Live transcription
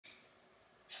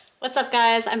What's up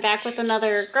guys? I'm back with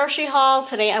another grocery haul.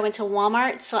 Today I went to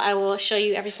Walmart, so I will show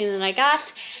you everything that I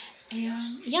got.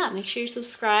 And yeah, make sure you're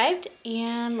subscribed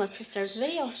and let's get started with the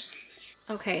video.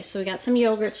 Okay, so we got some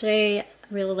yogurt today. I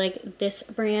really like this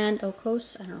brand,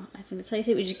 Oikos. I don't know, I think that's how you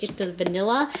say it. We just get the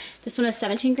vanilla. This one has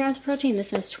 17 grams of protein.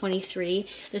 This one has 23.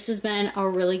 This has been a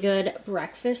really good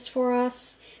breakfast for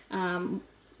us.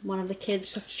 One of the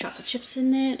kids puts chocolate chips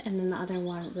in it, and then the other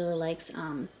one really likes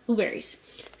blueberries.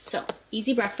 So,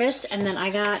 easy breakfast. And then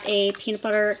I got a peanut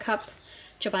butter cup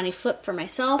Chobani Flip for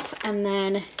myself. And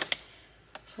then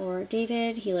for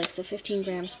David, he likes the 15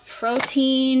 grams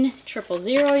protein, 000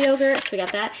 yogurt, so we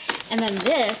got that. And then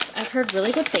this, I've heard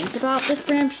really good things about this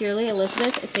brand, Purely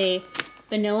Elizabeth. It's a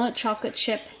vanilla chocolate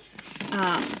chip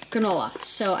granola.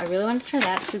 So I really want to try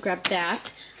that, so we grabbed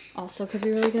that. Also could be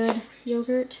really good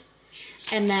yogurt.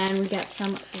 And then we got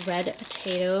some red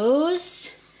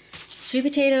potatoes, sweet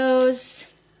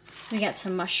potatoes, we got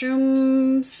some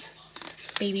mushrooms,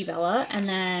 Baby Bella, and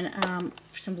then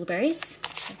some blueberries,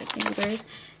 blueberries,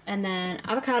 and then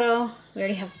avocado. We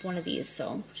already have one of these,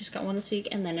 so just got one this week,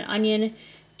 and then an onion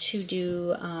to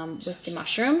do with the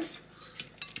mushrooms.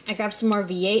 I grabbed some more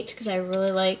V8 because I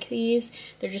really like these.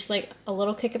 They're just like a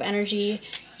little kick of energy,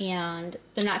 and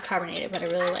they're not carbonated, but I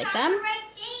really like them.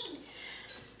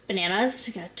 Bananas,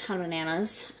 we got a ton of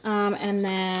bananas. And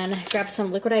then grab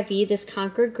some Liquid IV. This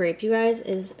Concord grape, you guys,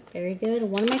 is very good.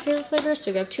 One of my favorite flavors,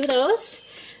 so we grabbed 2 of those.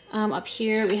 Up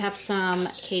here we have some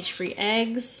cage-free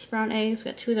eggs, brown eggs,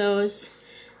 we got 2 of those.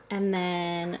 And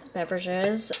then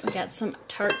beverages, we got some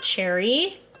tart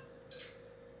cherry.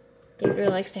 David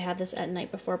really likes to have this at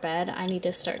night before bed. I need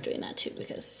to start doing that too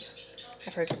because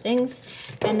I've heard good things.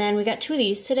 And then we got 2 of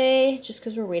these today just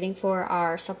because we're waiting for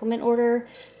our supplement order.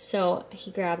 So he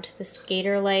grabbed this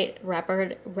Gatorlyte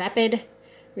Rapid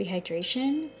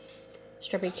Rehydration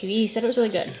Strawberry QE. He said it was really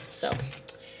good. So,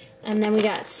 and then we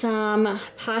got some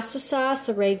pasta sauce,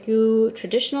 the Ragu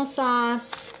traditional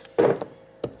sauce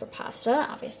for pasta,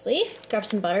 obviously. Grab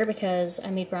some butter because I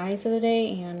made brownies the other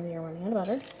day and we are running out of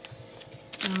butter.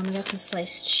 We got some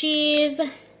sliced cheese.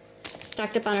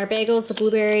 Stocked up on our bagels, the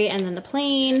blueberry, and then the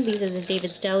plain. These are the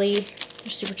David's Deli. They're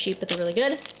super cheap, but they're really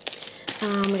good.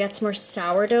 We got some more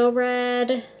sourdough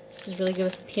bread. This is really good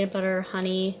with some peanut butter,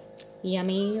 honey.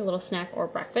 Yummy, a little snack or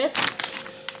breakfast.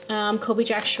 Colby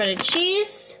Jack shredded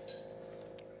cheese.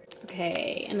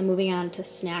 Okay, and then moving on to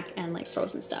snack and like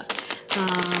frozen stuff.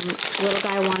 Little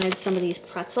guy wanted some of these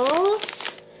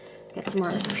pretzels. Got some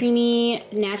more creamy,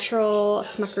 natural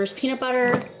Smucker's peanut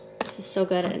butter. This is so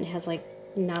good, and it has like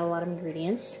not a lot of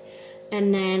ingredients.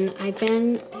 And then I've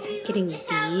been getting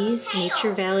these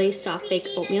Nature Valley soft baked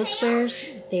oatmeal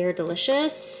squares. They're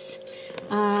delicious.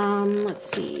 Let's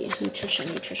see, nutrition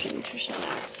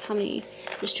facts. How many?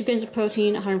 There's 2 grams of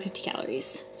protein, 150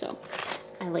 calories. So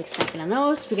I like snacking on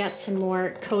those. We got some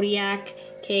more Kodiak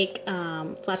cake,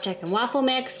 flapjack and waffle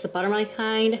mix, the buttermilk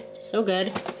kind. So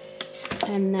good.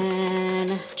 And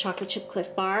then chocolate chip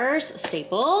Cliff bars, a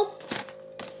staple.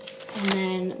 And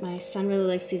then my son really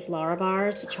likes these Lara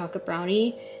bars, the chocolate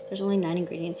brownie. There's only 9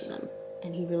 ingredients in them,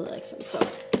 and he really likes them. So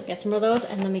we got some of those,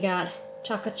 and then we got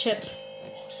chocolate chip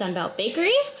Sunbelt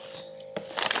Bakery.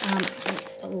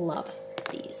 I love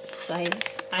these. So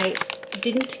I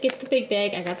didn't get the big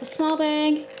bag. I got the small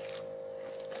bag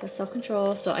for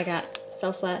self-control. So I got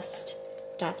Southwest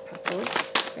Dots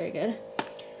pretzels. Very good.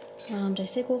 Did I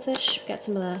say goldfish? We got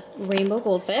some of the rainbow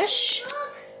goldfish.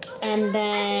 And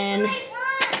then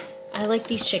I like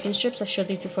these chicken strips. I've showed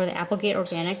these before, the Applegate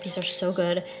Organic. These are so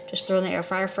good. Just throw in the air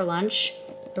fryer for lunch.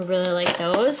 I really like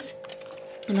those.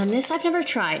 And then this I've never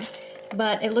tried,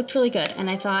 but it looked really good. And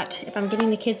I thought if I'm getting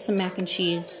the kids some mac and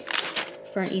cheese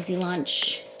for an easy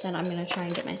lunch, then I'm gonna try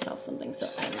and get myself something. So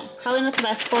I don't know. Probably not the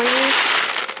best for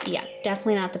you. Yeah,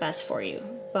 definitely not the best for you,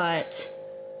 but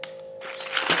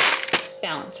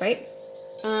balance, right?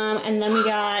 And then we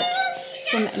got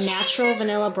some natural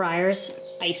vanilla Breyers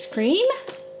ice cream,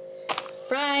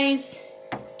 fries,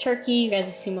 turkey. You guys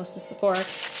have seen most of this before.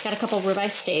 Got a couple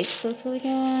ribeye steaks, that look really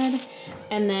good.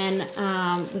 And then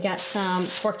we got some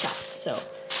pork chops, so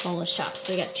boneless chops.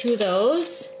 So we got 2 of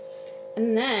those.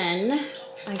 And then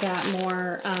I got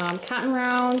more cotton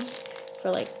rounds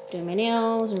for like doing my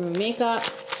nails and makeup,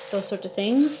 those sorts of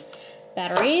things.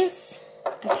 Batteries.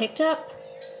 I picked up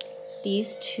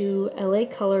these 2 LA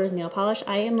Colors nail polish.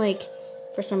 I am like,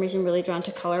 for some reason, really drawn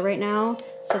to color right now.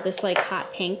 So this like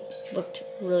hot pink looked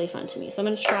really fun to me. So I'm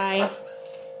gonna try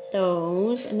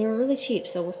those, and they were really cheap.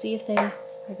 So we'll see if they are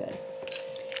good.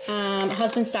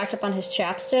 Husband stocked up on his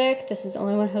chapstick. This is the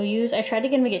only one he'll use. I tried to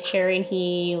get him to get cherry, and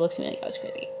he looked at me like I was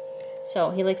crazy.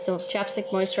 So he likes the chapstick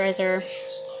moisturizer,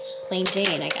 plain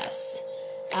Jane, I guess.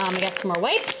 I got some more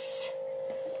wipes.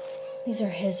 These are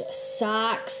his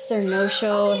socks. They're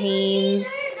no-show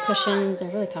Hanes cushion. They're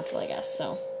really comfortable, I guess,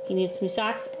 so he needs new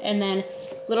socks. And then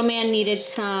little man needed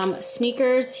some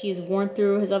sneakers. He's worn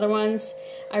through his other ones.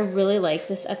 I really like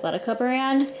this Athletica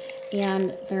brand,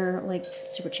 and they're like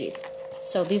super cheap.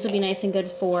 So these will be nice and good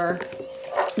for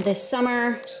this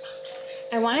summer.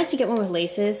 I wanted to get one with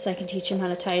laces so I could teach him how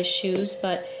to tie his shoes,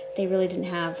 but they really didn't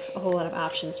have a whole lot of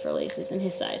options for laces in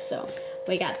his size. So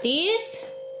we got these.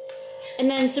 And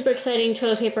then super exciting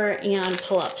toilet paper and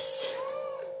pull-ups.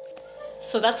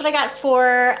 So that's what I got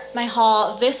for my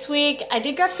haul this week. I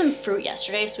did grab some fruit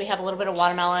yesterday, so we have a little bit of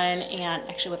watermelon, and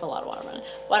actually with a lot of watermelon.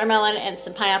 Watermelon and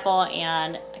some pineapple,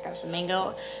 and I grabbed some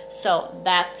mango. So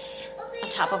that's on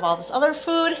top of all this other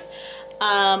food.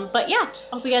 But yeah,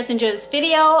 I hope you guys enjoyed this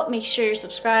video. Make sure you're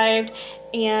subscribed,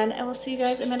 and I will see you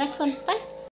guys in my next one. Bye.